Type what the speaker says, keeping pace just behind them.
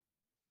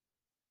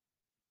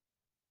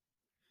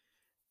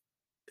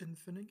In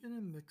Finnegan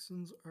and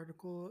Mixon's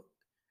article,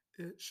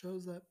 it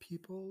shows that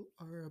people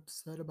are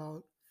upset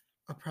about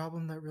a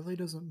problem that really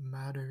doesn't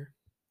matter.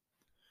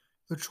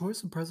 The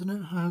choice the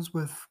president has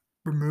with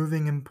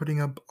removing and putting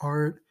up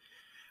art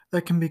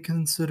that can be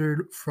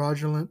considered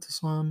fraudulent to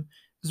some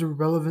is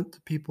irrelevant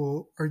to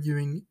people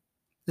arguing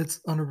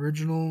it's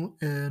unoriginal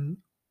and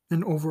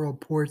an overall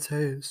poor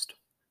taste.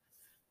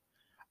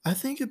 I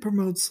think it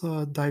promotes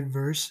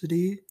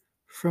diversity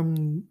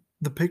from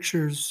the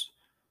pictures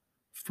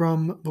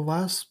from the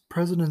last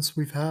presidents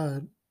we've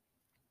had.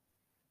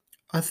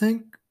 I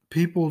think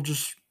people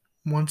just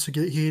want to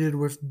get heated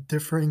with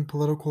differing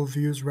political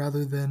views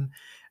rather than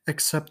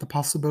accept the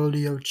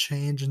possibility of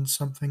change in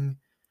something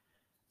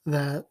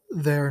that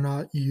they're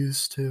not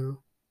used to.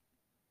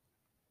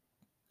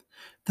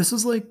 This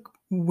is like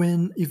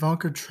when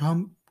Ivanka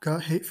Trump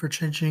got hate for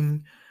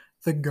changing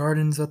the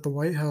gardens at the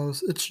White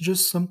House. It's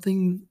just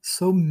something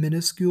so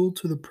minuscule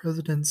to the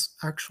president's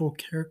actual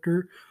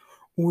character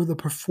or the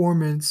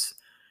performance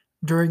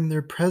during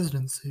their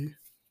presidency.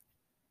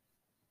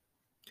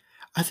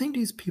 I think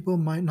these people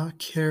might not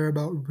care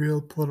about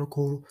real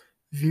political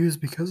views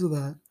because of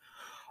that.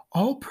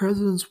 All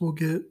presidents will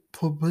get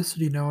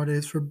publicity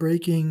nowadays for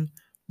breaking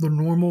the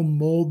normal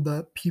mold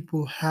that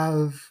people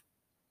have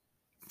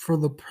for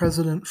the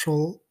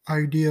presidential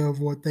idea of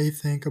what they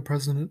think a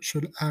president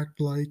should act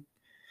like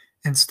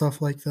and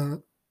stuff like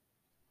that.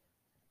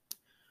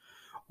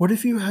 What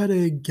if you had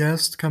a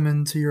guest come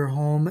into your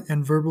home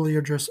and verbally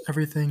address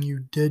everything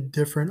you did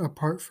different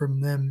apart from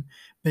them,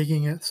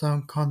 making it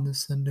sound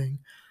condescending?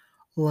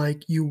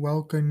 Like you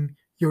welcome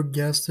your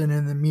guest in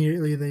and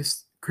immediately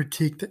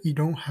critique that you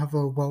don't have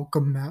a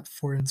welcome mat,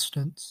 for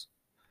instance.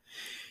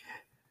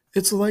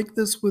 It's like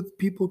this with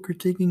people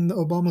critiquing the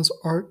Obama's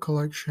art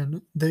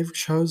collection. They've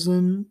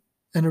chosen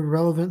an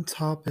irrelevant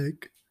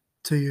topic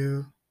to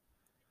you,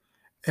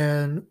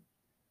 and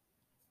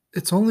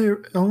it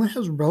only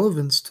has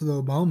relevance to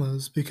the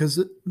Obamas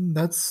because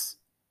that's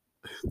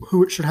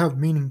who it should have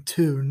meaning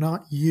to,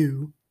 not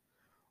you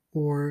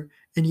or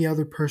any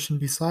other person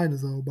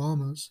besides the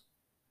Obamas.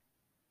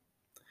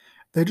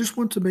 They just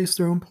want to base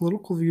their own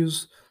political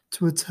views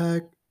to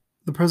attack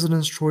the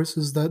president's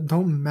choices that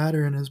don't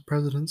matter in his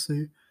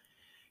presidency.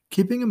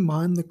 Keeping in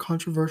mind the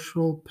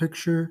controversial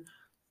picture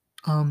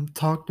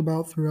talked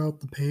about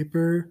throughout the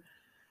paper,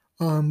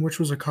 which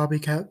was a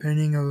copycat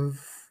painting of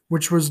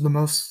which was the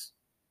most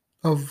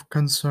of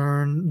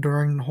concern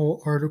during the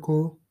whole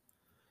article.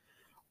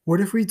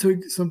 What if we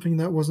took something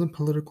that wasn't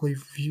politically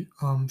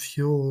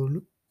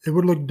fueled? It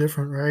would look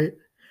different, right?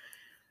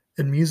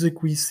 In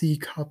music, we see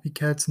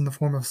copycats in the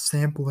form of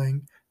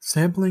sampling.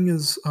 Sampling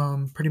is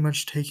pretty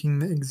much taking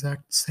the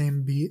exact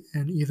same beat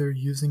and either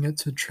using it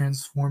to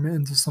transform it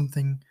into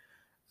something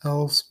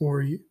else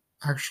or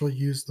actually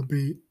use the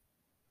beat.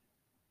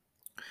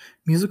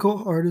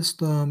 Musical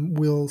artists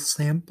will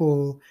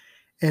sample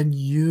and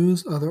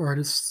use other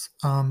artists'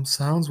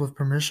 sounds with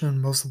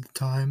permission most of the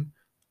time,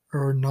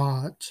 or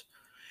not,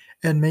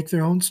 and make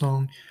their own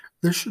song.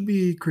 This should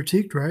be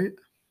critiqued, right?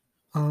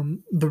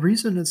 The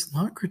reason it's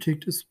not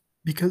critiqued is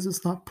because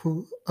it's not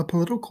a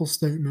political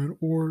statement,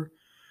 or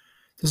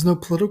there's no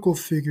political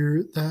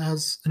figure that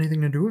has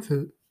anything to do with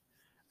it.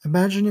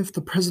 Imagine if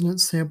the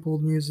president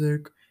sampled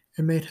music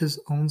and made his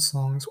own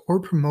songs, or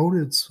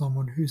promoted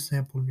someone who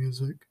sampled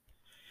music.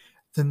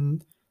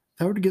 Then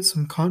that would get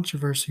some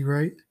controversy,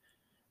 right?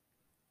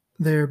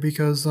 There,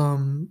 because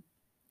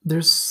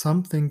there's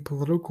something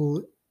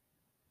political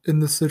in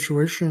the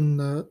situation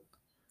that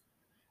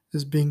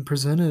is being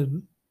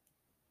presented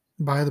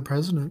by the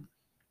president.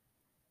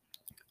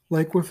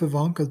 Like with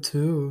Ivanka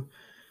too,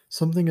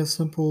 something as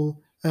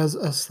simple as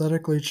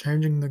aesthetically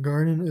changing the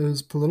garden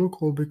is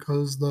political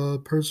because the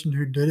person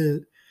who did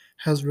it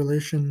has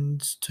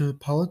relations to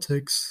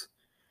politics,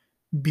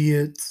 be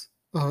it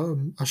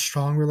a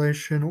strong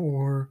relation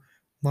or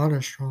not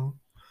as strong.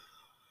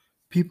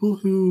 People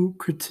who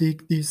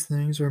critique these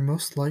things are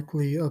most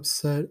likely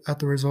upset at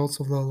the results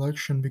of the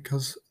election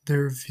because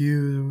their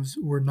views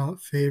were not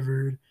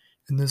favored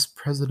in this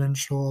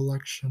presidential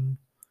election.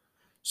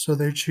 So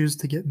they choose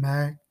to get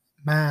mad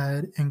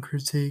and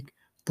critique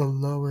the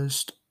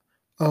lowest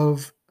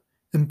of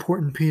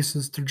important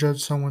pieces to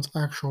judge someone's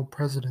actual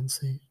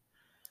presidency.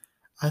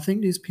 I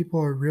think these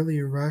people are really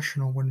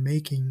irrational when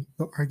making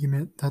the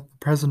argument that the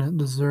president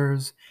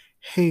deserves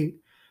hate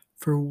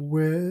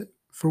for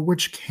for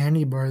which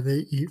candy bar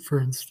they eat, for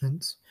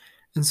instance.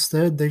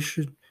 Instead, they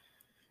should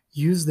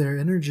use their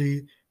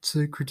energy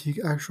to critique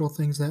actual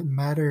things that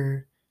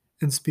matter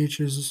in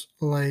speeches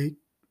like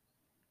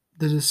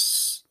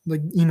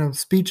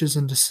speeches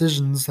and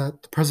decisions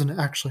that the president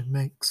actually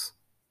makes.